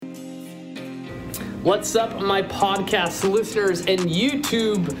What's up, my podcast listeners and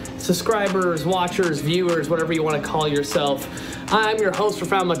YouTube subscribers, watchers, viewers, whatever you want to call yourself. I'm your host,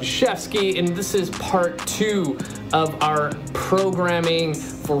 Rafal Matuszewski, and this is part 2 of our programming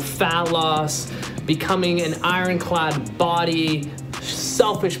for fat loss, becoming an ironclad body.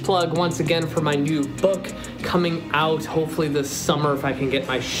 Selfish plug once again for my new book coming out hopefully this summer if I can get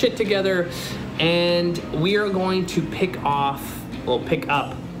my shit together. And we are going to pick up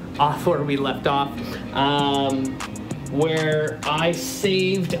where we left off, where I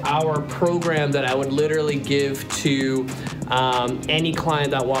saved our program that I would literally give to any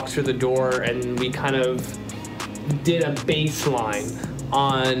client that walks through the door, and we kind of did a baseline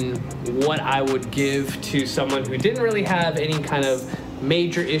on what I would give to someone who didn't really have any kind of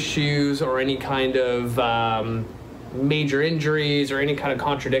major issues or any kind of major injuries or any kind of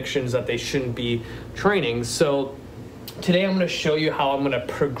contradictions that they shouldn't be training. So today I'm going to show you how I'm going to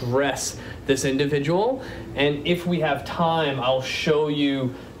progress this individual, and if we have time, I'll show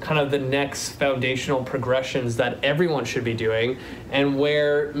you kind of the next foundational progressions that everyone should be doing, and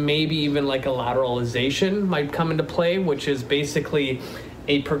where maybe even like a lateralization might come into play, which is basically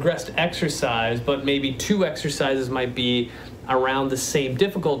a progressed exercise, but maybe 2 exercises might be around the same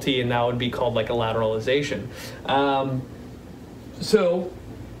difficulty, and that would be called like a lateralization. So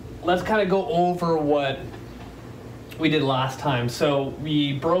let's kind of go over what we did last time. So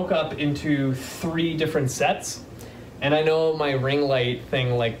we broke up into 3 different sets, and I know my ring light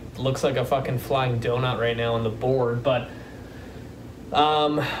thing like looks like a fucking flying donut right now on the board, but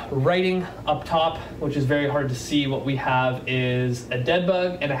writing up top, which is very hard to see, what we have is a dead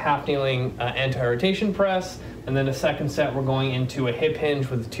bug and a half kneeling anti-rotation press, and then the second set we're going into a hip hinge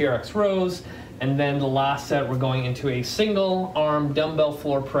with TRX rows, and then the last set we're going into a single arm dumbbell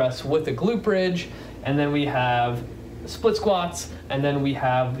floor press with a glute bridge, and then we have split squats, and then we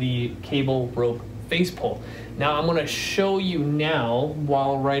have the cable rope face pull. Now I'm going to show you now,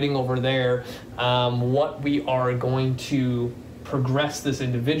 while writing over there, what we are going to progress this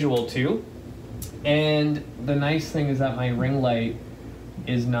individual to. And the nice thing is that my ring light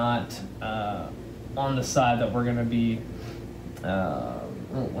is not on the side that we're going to be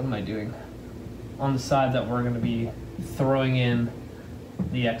what am I doing? On the side that we're going to be throwing in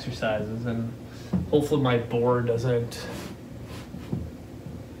the exercises, and hopefully my board doesn't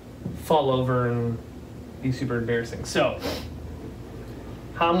fall over and be super embarrassing. So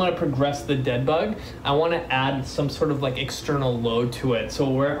how I'm going to progress the dead bug, I want to add some sort of like external load to it. So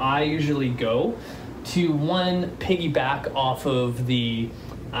where I usually go to piggyback off of the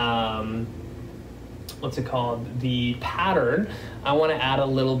the pattern, I want to add a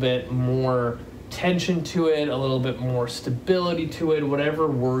little bit more tension to it, a little bit more stability to it, whatever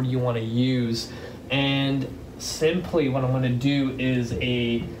word you want to use. And simply what I'm going to do is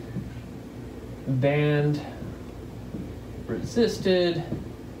a band resisted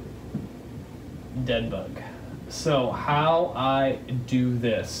dead bug. So how I do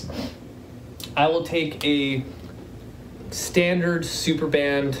this, I will take a standard super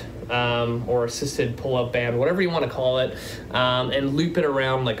band or assisted pull-up band, whatever you want to call it, and loop it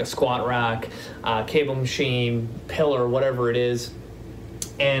around like a squat rack, cable machine, pillar, whatever it is,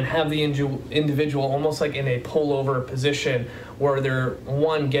 and have the individual almost like in a pullover position where they're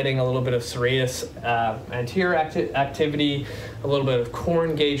getting a little bit of serratus anterior activity, a little bit of core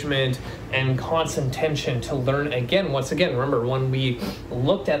engagement, and constant tension to learn again. Once again, remember when we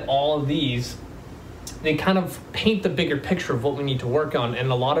looked at all of these, they kind of paint the bigger picture of what we need to work on,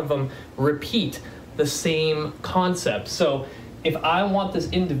 and a lot of them repeat the same concept. So if I want this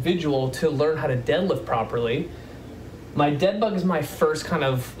individual to learn how to deadlift properly, my dead bug is my first kind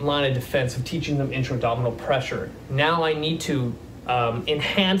of line of defense of teaching them intra-abdominal pressure. Now I need to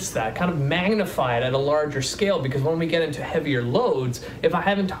enhance that, kind of magnify it at a larger scale, because when we get into heavier loads, if I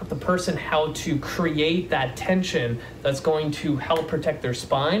haven't taught the person how to create that tension that's going to help protect their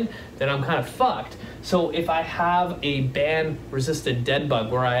spine, then I'm kind of fucked. So if I have a band resisted dead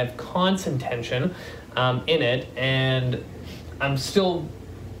bug where I have constant tension in it, and I'm still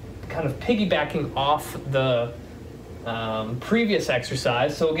kind of piggybacking off the previous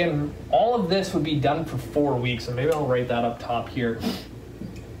exercise. So again, all of this would be done for 4 weeks, and maybe I'll write that up top here.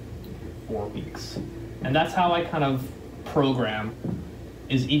 4 weeks. And that's how I kind of program,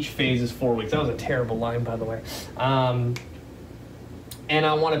 is each phase is 4 weeks. That was a terrible line, by the way. And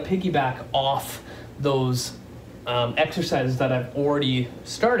I want to piggyback off those exercises that I've already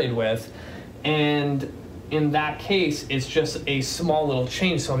started with, and in that case, it's just a small little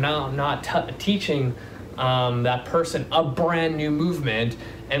change. So now I'm not teaching that person a brand new movement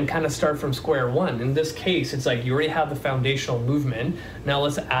and kind of start from square one. In this case, it's like you already have the foundational movement. Now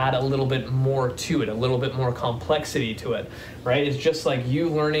let's add a little bit more to it, a little bit more complexity to it, right? It's just like you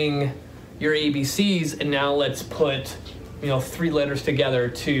learning your ABCs, and now let's put, 3 letters together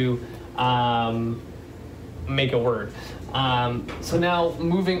to make a word. So now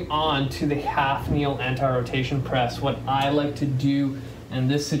moving on to the half kneel anti-rotation press, what I like to do in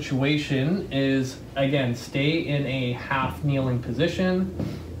this situation is, again, stay in a half kneeling position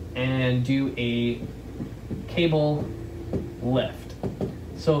and do a cable lift.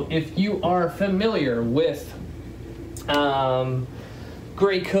 So if you are familiar with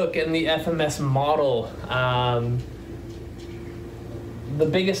Gray Cook and the FMS model, the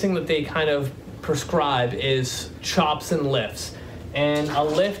biggest thing that they kind of prescribe is chops and lifts. And a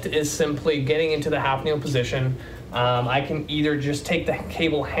lift is simply getting into the half kneel position. I can either just take the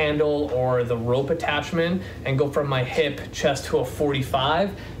cable handle or the rope attachment and go from my hip chest to a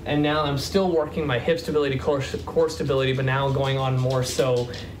 45. And now I'm still working my hip stability, core stability, but now going on more so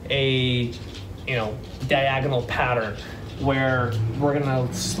a diagonal pattern where we're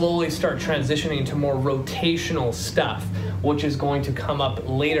gonna slowly start transitioning to more rotational stuff, which is going to come up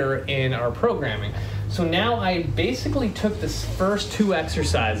later in our programming. So now I basically took this first 2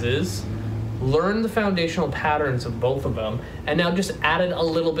 exercises, learned the foundational patterns of both of them, and now just added a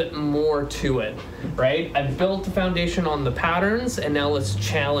little bit more to it, right? I've built the foundation on the patterns, and now let's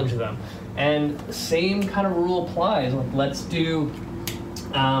challenge them. And same kind of rule applies. Let's do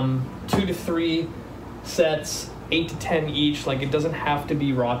 2 to 3 sets, 8 to 10 each. Like, it doesn't have to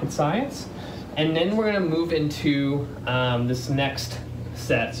be rocket science. And then we're gonna move into this next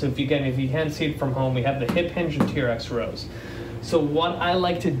set. So if you can't see it from home, we have the hip hinge and TRX rows. So what I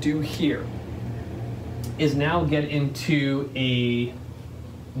like to do here is now get into a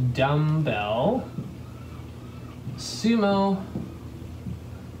dumbbell sumo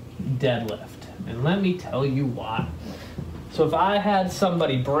deadlift. And let me tell you why. So if I had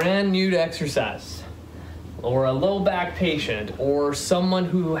somebody brand new to exercise, or a low back patient, or someone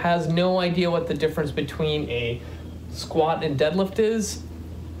who has no idea what the difference between a squat and deadlift is,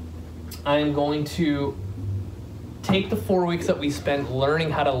 I'm going to take the 4 weeks that we spent learning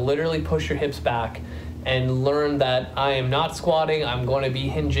how to literally push your hips back and learn that I am not squatting, I'm going to be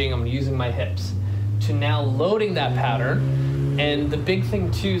hinging, I'm using my hips, to now loading that pattern. And the big thing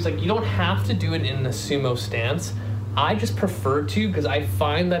too is, like, you don't have to do it in the sumo stance. I just prefer to, because I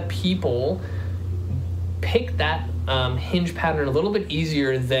find that people pick that hinge pattern a little bit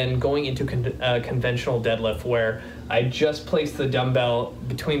easier than going into conventional deadlift, where I just place the dumbbell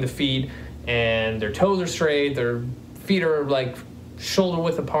between the feet and their toes are straight, their feet are like shoulder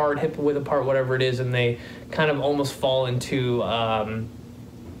width apart, hip width apart, whatever it is, and they kind of almost fall into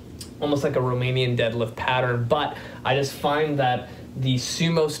almost like a Romanian deadlift pattern. But I just find that the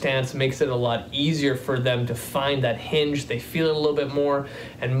sumo stance makes it a lot easier for them to find that hinge. They feel it a little bit more.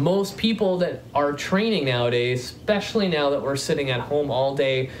 And most people that are training nowadays, especially now that we're sitting at home all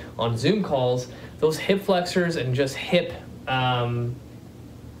day on Zoom calls, those hip flexors and just hip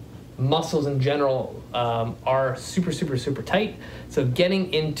muscles in general are super, super, super tight. So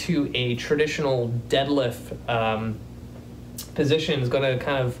getting into a traditional deadlift position is going to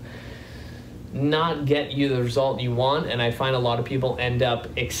kind of not get you the result you want. And I find a lot of people end up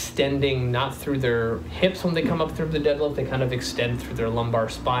extending not through their hips when they come up through the deadlift, they kind of extend through their lumbar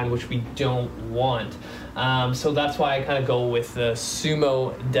spine, which we don't want. So that's why I kind of go with the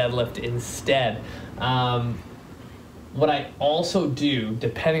sumo deadlift instead. What I also do,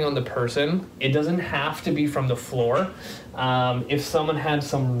 depending on the person, it doesn't have to be from the floor. If someone had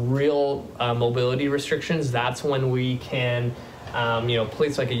some real mobility restrictions, that's when we can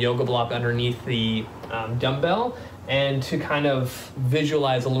place like a yoga block underneath the dumbbell. And to kind of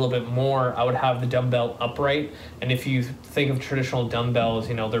visualize a little bit more, I would have the dumbbell upright. And if you think of traditional dumbbells,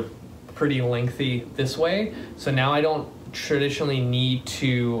 they're pretty lengthy this way. So now I don't traditionally need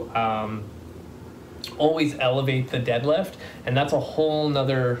to always elevate the deadlift. And that's a whole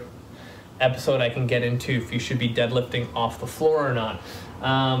nother episode I can get into, if you should be deadlifting off the floor or not.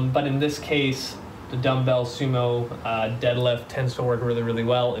 But in this case, the dumbbell sumo deadlift tends to work really, really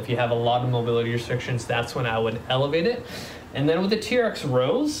well. If you have a lot of mobility restrictions, that's when I would elevate it. And then with the TRX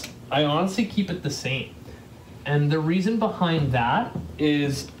rows, I honestly keep it the same. And the reason behind that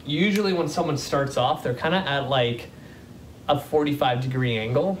is usually when someone starts off, they're kind of at like a 45-degree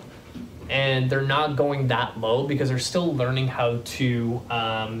angle, and they're not going that low because they're still learning how to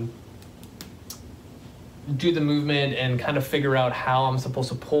do the movement and kind of figure out how I'm supposed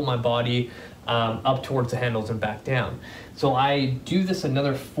to pull my body up towards the handles and back down. So I do this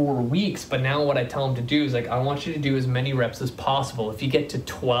another 4 weeks, but now what I tell them to do is like, I want you to do as many reps as possible. If you get to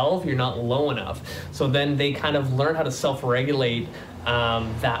 12, you're not low enough. So then they kind of learn how to self-regulate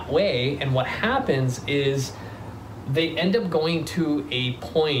that way. And what happens is they end up going to a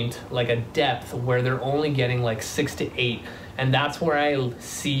point, like a depth, where they're only getting like 6 to 8. And that's where I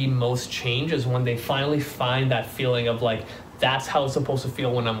see most change, is when they finally find that feeling of like, that's how it's supposed to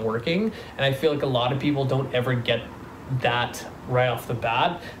feel when I'm working. And I feel like a lot of people don't ever get that right off the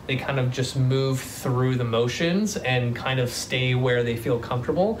bat. They kind of just move through the motions and kind of stay where they feel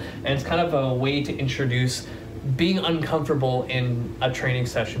comfortable. And it's kind of a way to introduce being uncomfortable in a training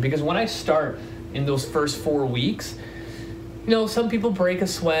session. Because when I start in those first 4 weeks, you know, some people break a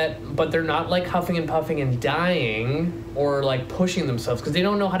sweat, but they're not like huffing and puffing and dying or like pushing themselves, because they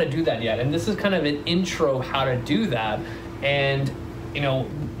don't know how to do that yet. And this is kind of an intro how to do that. And, you know,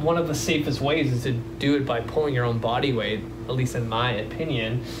 one of the safest ways is to do it by pulling your own body weight, at least in my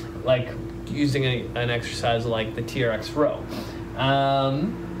opinion, like using an exercise like the TRX row.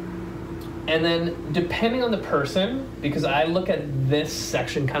 And then depending on the person, because I look at this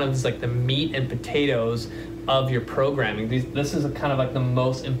section kind of as like the meat and potatoes of your programming. This is kind of like the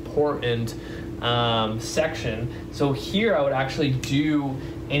most important section. So here I would actually do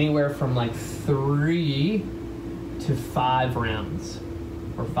anywhere from like 3 to 5 rounds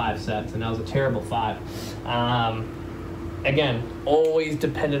or 5 sets, and that was a terrible 5. Again, always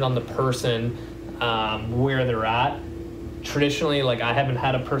dependent on the person, where they're at. Traditionally, like I haven't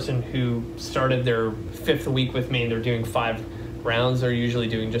had a person who started their 5th week with me and they're doing 5 rounds. They're usually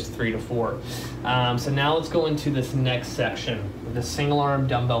doing just 3 to 4. So now let's go into this next section, the single arm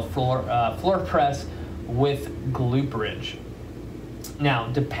dumbbell floor press with glute bridge. Now,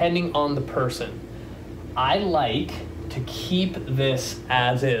 depending on the person, I like to keep this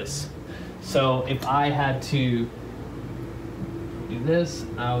as is. So if I had to do this,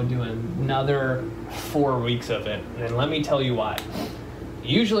 I would do another 4 weeks of it. And let me tell you why.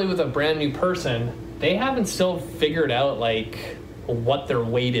 Usually with a brand new person, they haven't still figured out like what their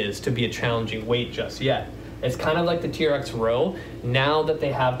weight is to be a challenging weight just yet. It's kind of like the TRX row. Now that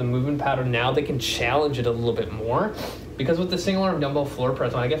they have the movement pattern, now they can challenge it a little bit more. Because with the single arm dumbbell floor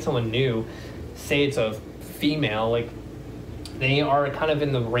press, when I get someone new, say it's a female, like they are kind of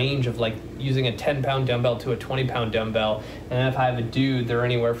in the range of like using a 10-pound dumbbell to a 20-pound dumbbell. And then if I have a dude, they're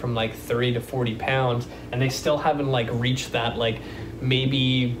anywhere from like 30 to 40 pounds, and they still haven't like reached that like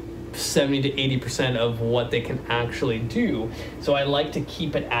maybe 70 to 80% of what they can actually do. So I like to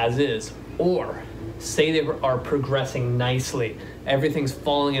keep it as is. Or say they are progressing nicely, everything's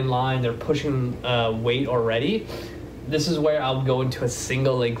falling in line, they're pushing weight already. This is where I'll go into a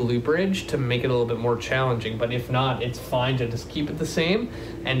single leg glute bridge to make it a little bit more challenging. But if not, it's fine to just keep it the same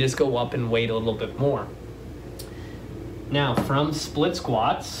and just go up in weight a little bit more. Now, from split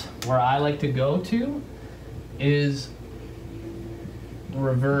squats, where I like to go to is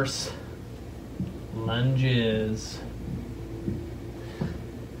reverse lunges.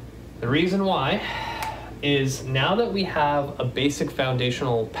 The reason why is now that we have a basic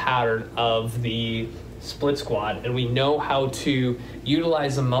foundational pattern of the split squat and we know how to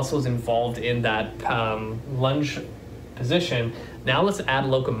utilize the muscles involved in that lunge position, now let's add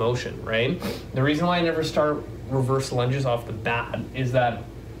locomotion, right? The reason why I never start reverse lunges off the bat is that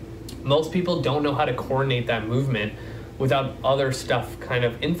most people don't know how to coordinate that movement without other stuff kind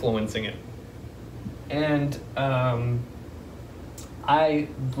of influencing it. And I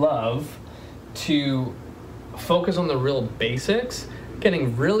love to focus on the real basics,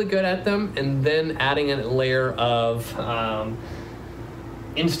 getting really good at them, and then adding a layer of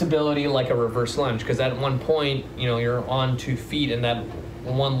instability like a reverse lunge. Because at one point, you know, you're on 2 feet and that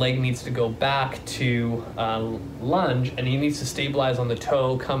one leg needs to go back to lunge, and he needs to stabilize on the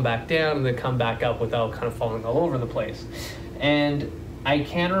toe, come back down, and then come back up without kind of falling all over the place. And I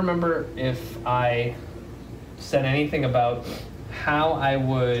can't remember if I said anything about how I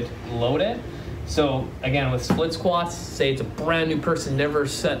would load it. So again, with split squats, say it's a brand new person, never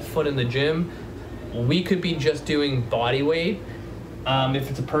set foot in the gym, we could be just doing body weight. If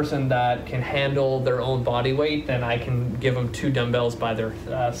it's a person that can handle their own body weight, then I can give them 2 dumbbells by their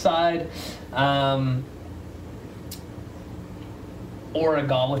side. Or a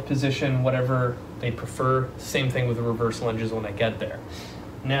goblet position, whatever they prefer. Same thing with the reverse lunges when I get there.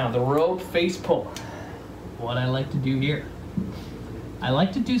 Now, the rope face pull. What I like to do here, I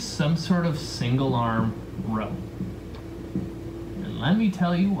like to do some sort of single arm row. And let me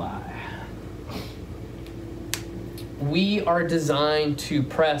tell you why. We are designed to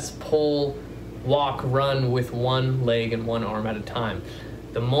press, pull walk, run with one leg and one arm at a time.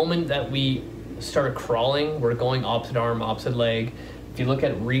 The moment that we start crawling, we're going opposite arm, opposite leg. If you look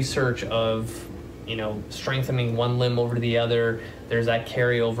at research of, strengthening one limb over the other, there's that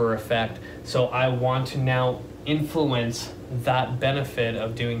carryover effect. So I want to now influence that benefit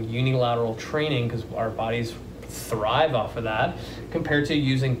of doing unilateral training, because our bodies thrive off of that, compared to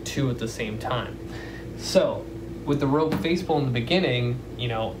using two at the same time. So with the rope face pull in the beginning,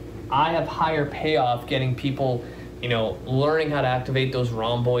 I have higher payoff getting people, learning how to activate those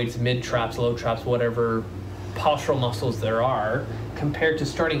rhomboids, mid traps, low traps, whatever postural muscles there are, compared to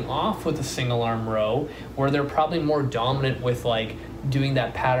starting off with a single arm row, where they're probably more dominant with like doing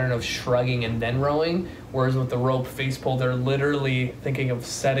that pattern of shrugging and then rowing, whereas with the rope face pull, they're literally thinking of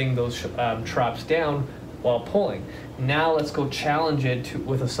setting those traps down while pulling. Now let's go challenge it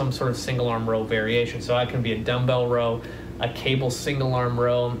with some sort of single arm row variation. So I can be a dumbbell row, a cable single arm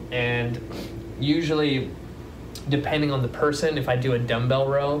row, and usually depending on the person, if I do a dumbbell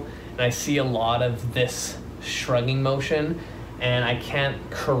row and I see a lot of this shrugging motion and I can't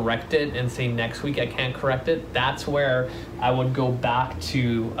correct it, and say next week I can't correct it, that's where I would go back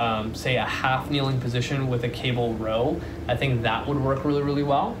to say a half kneeling position with a cable row. I think that would work really, really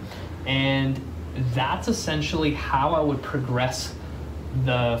well. And that's essentially how I would progress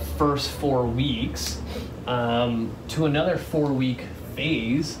the first 4 weeks to another 4-week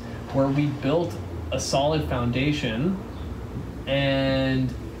phase where we built a solid foundation.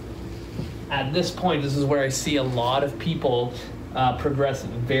 And at this point, this is where I see a lot of people progress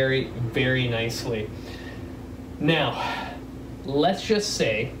very, very nicely. Now, let's just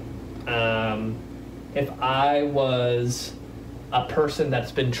say if I was a person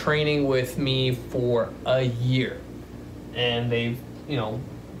that's been training with me for a year and they've,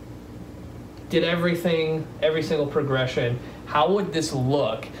 did everything, every single progression, how would this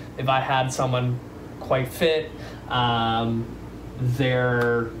look if I had someone quite fit,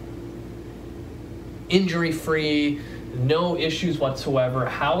 they're injury-free, no issues whatsoever?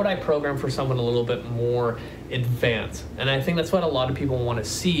 How would I program for someone a little bit more advanced? And I think that's what a lot of people want to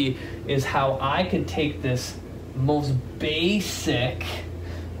see, is how I could take this most basic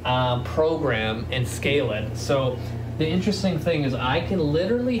program and scale it. So the interesting thing is I can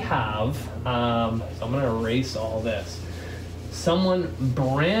literally have, so I'm going to erase all this, someone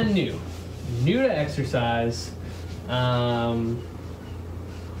brand new to exercise,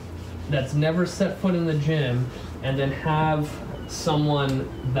 that's never set foot in the gym, and then have someone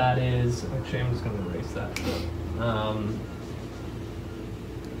that is, actually I'm just going to erase that,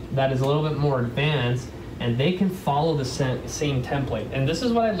 that is a little bit more advanced, and they can follow the same template. And this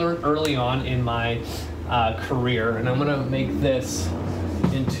is what I learned early on in my career, and I'm going to make this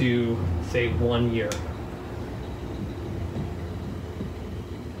into, say, 1 year.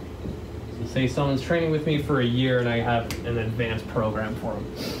 So say someone's training with me for a year and I have an advanced program for them.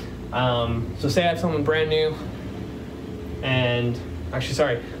 So say I have someone brand new, and actually,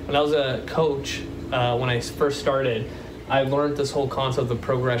 sorry, when I was a coach, when I first started, I learned this whole concept of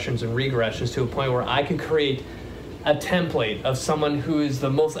progressions and regressions to a point where I could create a template of someone who is the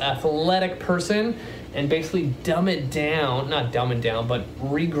most athletic person and basically dumb it down, not dumb it down, but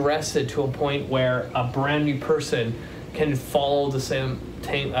regress it to a point where a brand new person can follow the same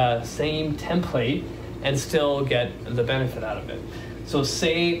template and still get the benefit out of it. So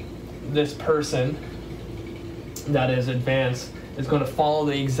say this person that is advanced is going to follow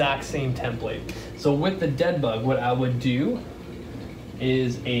the exact same template. So with the dead bug, what I would do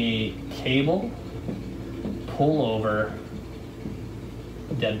is a cable pull over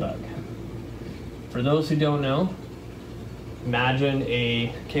dead bug. For those who don't know, imagine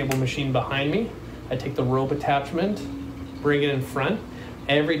a cable machine behind me. I take the rope attachment, bring it in front.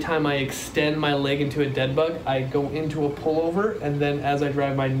 Every time I extend my leg into a dead bug, I go into a pullover, and then as I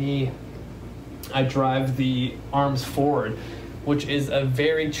drive my knee, I drive the arms forward, which is a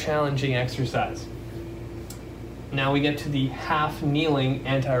very challenging exercise. Now we get to the half kneeling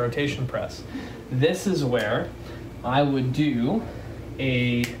anti-rotation press. This is where I would do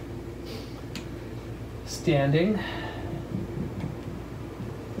a standing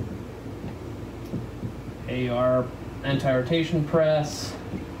AR anti-rotation press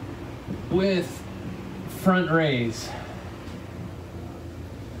with front raise.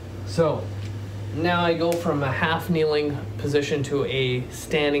 So now I go from a half kneeling position to a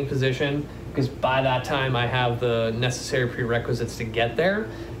standing position, because by that time I have the necessary prerequisites to get there,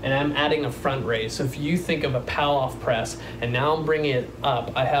 and I'm adding a front raise. So if you think of a Pallof press and now I'm bringing it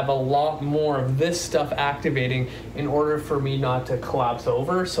up, I have a lot more of this stuff activating in order for me not to collapse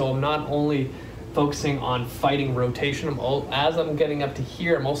over. So I'm not only focusing on fighting rotation. As I'm getting up to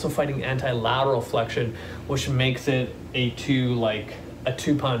here, I'm also fighting anti-lateral flexion, which makes it a two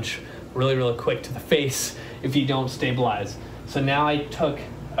punch really, really quick to the face if you don't stabilize. So now I took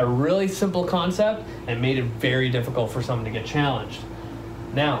a really simple concept and made it very difficult for someone to get challenged.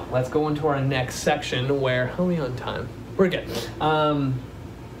 Now, let's go into our next section where, how are we on time? We're good.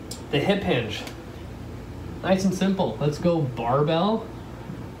 The hip hinge. Nice and simple. Let's go barbell,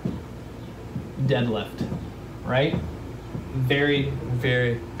 deadlift, right? Very,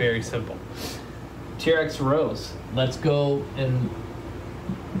 very, very simple. TRX rows. Let's go in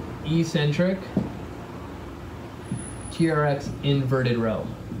eccentric, TRX inverted row.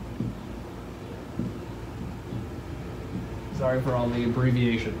 Sorry for all the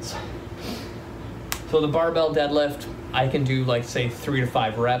abbreviations. So the barbell deadlift, I can do like say 3 to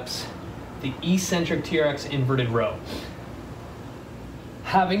 5 reps. The eccentric TRX inverted row.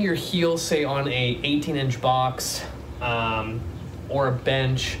 Having your heels say on a 18-inch box or a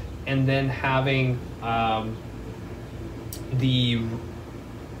bench, and then having the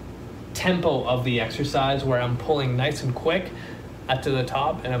tempo of the exercise where I'm pulling nice and quick up to the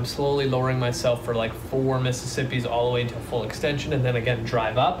top, and I'm slowly lowering myself for like 4 Mississippis all the way to full extension, and then again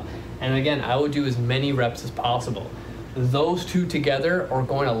drive up. And again, I would do as many reps as possible. Those two together are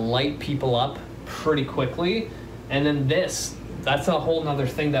going to light people up pretty quickly. And then that's a whole nother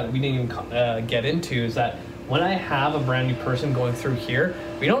thing that we didn't even get into, is that when I have a brand new person going through here,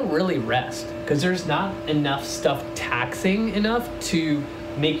 we don't really rest because there's not enough stuff taxing enough to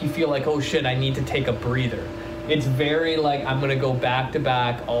make you feel like, oh shit, I need to take a breather. It's very like, I'm gonna go back to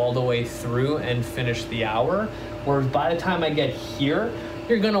back all the way through and finish the hour. Whereas by the time I get here,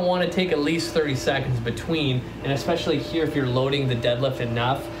 you're gonna wanna take at least 30 seconds between, and especially here if you're loading the deadlift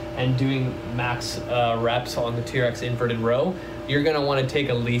enough and doing max reps on the TRX inverted row, you're gonna wanna take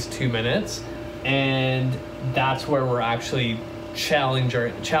at least 2 minutes. And that's where we're actually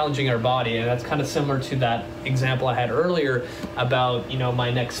challenging our body. And that's kind of similar to that example I had earlier about, you know, my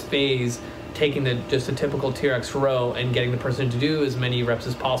next phase, taking just a typical TRX row and getting the person to do as many reps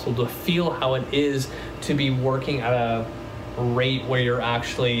as possible to feel how it is to be working at a rate where you're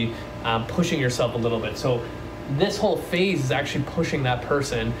actually pushing yourself a little bit. So this whole phase is actually pushing that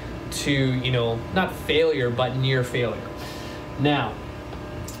person to, you know, not failure, but near failure. Now,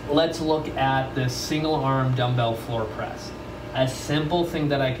 let's look at the single arm dumbbell floor press. A simple thing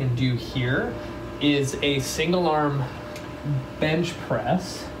that I can do here is a single arm bench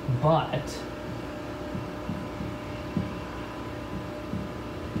press, but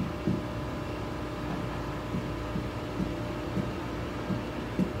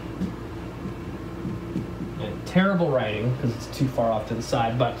terrible writing because it's too far off to the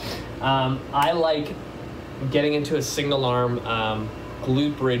side, but I like getting into a single arm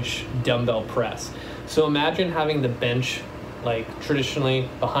glute bridge dumbbell press. So imagine having the bench like traditionally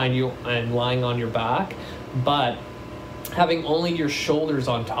behind you and lying on your back, but having only your shoulders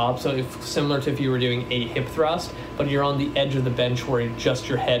on top. So similar to if you were doing a hip thrust, but you're on the edge of the bench where just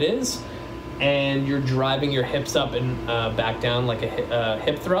your head is, and you're driving your hips up and back down like a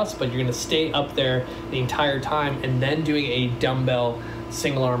hip thrust, but you're gonna stay up there the entire time, and then doing a dumbbell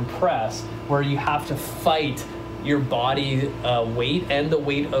single arm press where you have to fight your body weight and the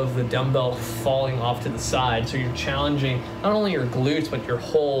weight of the dumbbell falling off to the side. So you're challenging not only your glutes, but your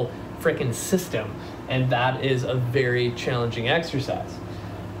whole freaking system. And that is a very challenging exercise.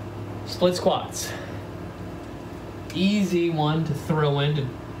 Split squats. Easy one to throw in to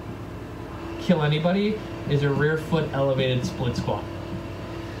kill anybody is a rear foot elevated split squat.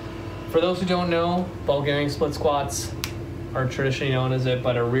 For those who don't know, Bulgarian split squats are traditionally known as it,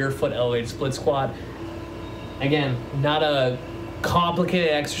 but a rear foot elevated split squat. Again, not a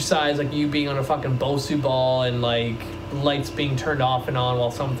complicated exercise like you being on a fucking Bosu ball and like lights being turned off and on while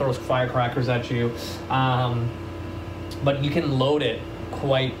someone throws firecrackers at you. But you can load it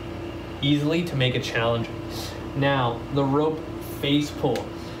quite easily to make it challenging. Now, the rope face pull.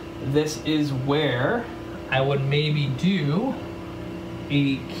 This is where I would maybe do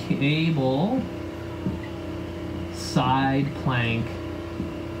a cable side plank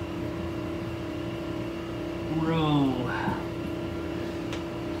row.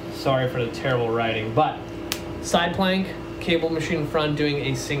 Sorry for the terrible writing, but side plank, cable machine in front, doing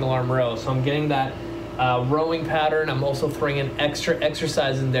a single arm row. So I'm getting that rowing pattern. I'm also throwing an extra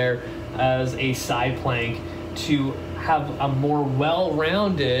exercise in there as a side plank to have a more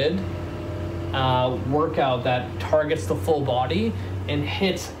well-rounded workout that targets the full body and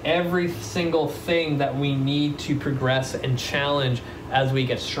hits every single thing that we need to progress and challenge as we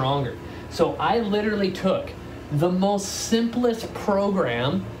get stronger. So I literally took the most simplest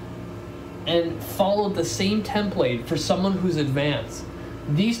program and followed the same template for someone who's advanced.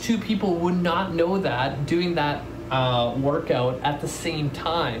 These two people would not know that doing that workout at the same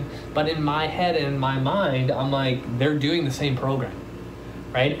time, but in my head and in my mind, I'm like, they're doing the same program,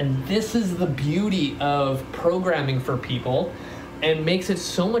 right? And this is the beauty of programming for people, and makes it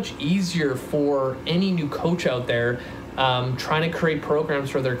so much easier for any new coach out there trying to create programs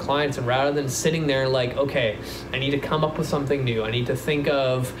for their clients. And rather than sitting there like, okay, I need to come up with something new, I need to think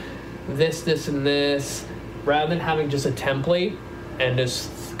of this, and this, rather than having just a template and just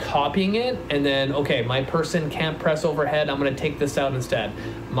copying it, and then, okay, my person can't press overhead, I'm going to take this out instead.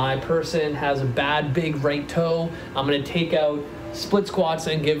 My person has a bad big right toe, I'm going to take out split squats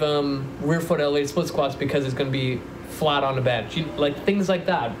and give them rear foot elevated split squats because it's going to be flat on the bench. Like things like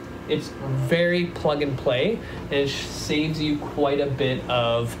that. It's very plug and play, and it saves you quite a bit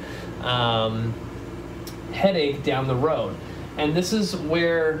of headache down the road. And this is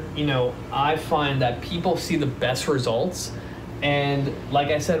where, I find that people see the best results. And like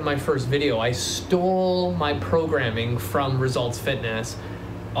I said in my first video, I stole my programming from Results Fitness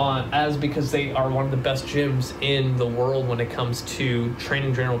because they are one of the best gyms in the world when it comes to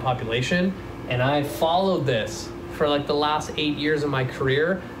training general population. And I followed this for like the last 8 years of my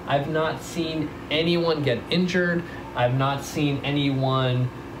career. I've not seen anyone get injured. I've not seen anyone,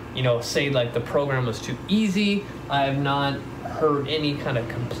 say like the program was too easy. I have not heard any kind of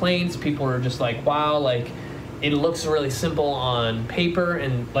complaints. People are just like, wow, like it looks really simple on paper,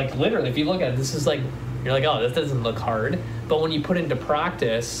 and like literally if you look at it, this is like, you're like, oh, this doesn't look hard. But when you put into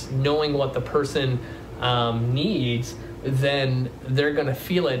practice, knowing what the person needs, then they're gonna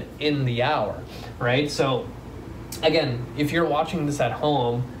feel it in the hour, right? So again, if you're watching this at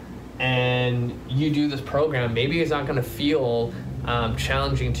home and you do this program, maybe it's not gonna feel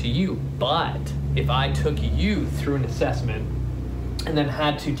challenging to you. But if I took you through an assessment and then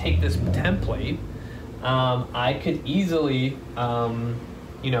had to take this template, I could easily,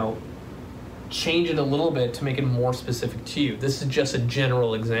 change it a little bit to make it more specific to you. This is just a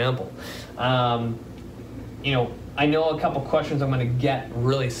general example. I know a couple questions I'm going to get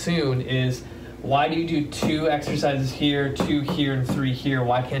really soon is, why do you do 2 exercises here, 2 here, and 3 here?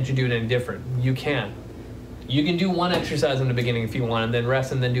 Why can't you do it any different? You can. You can do 1 exercise in the beginning if you want, and then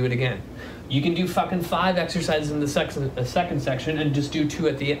rest, and then do it again. You can do fucking 5 exercises in the second section and just do 2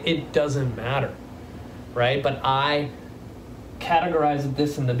 at the end. It doesn't matter, right? But I categorized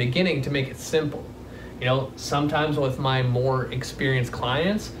this in the beginning to make it simple. Sometimes with my more experienced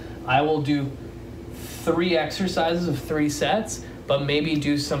clients, I will do 3 exercises of 3 sets, but maybe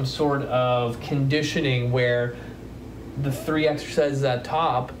do some sort of conditioning where the 3 exercises at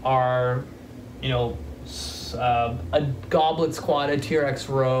top are, a goblet squat, a TRX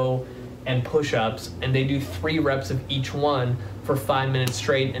row, and push-ups, and they do 3 reps of each one for 5 minutes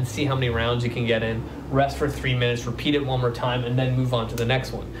straight and see how many rounds you can get in. Rest for 3 minutes, repeat it 1 more time, and then move on to the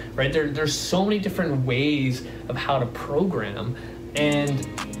next one, right? There's so many different ways of how to program, and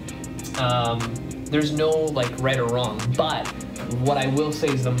there's no like right or wrong. But what I will say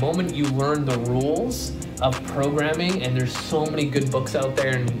is the moment you learn the rules of programming, and there's so many good books out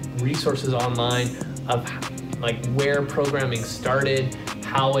there and resources online of like where programming started,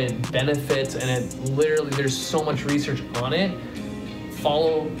 how it benefits, and it literally, there's so much research on it.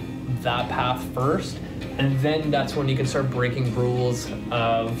 Follow that path first, and then that's when you can start breaking rules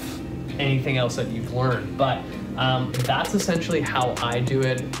of anything else that you've learned. But that's essentially how I do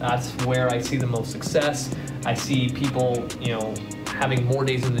it. That's where I see the most success. I see people, having more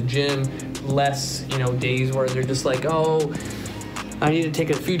days in the gym, less, days where they're just like, oh, I need to take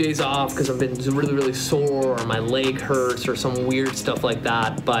a few days off because I've been really, really sore, or my leg hurts, or some weird stuff like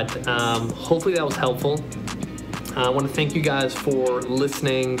that. But hopefully that was helpful. I want to thank you guys for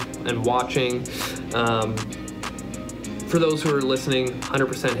listening and watching. For those who are listening,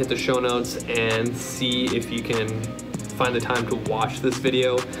 100% hit the show notes and see if you can find the time to watch this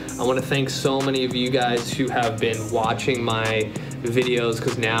video. I want to thank so many of you guys who have been watching my videos,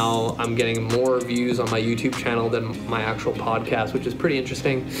 because now I'm getting more views on my YouTube channel than my actual podcast, which is pretty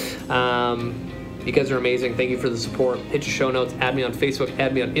interesting. You guys are amazing. Thank you for the support. Hit your show notes. Add me on Facebook.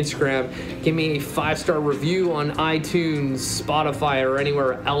 Add me on Instagram. Give me a 5-star review on iTunes, Spotify, or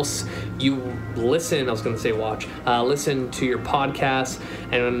anywhere else you listen. I was going to say watch. Listen to your podcast,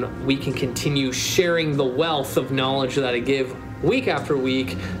 and we can continue sharing the wealth of knowledge that I give week after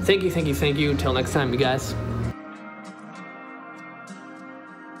week. Thank you. Until next time, you guys.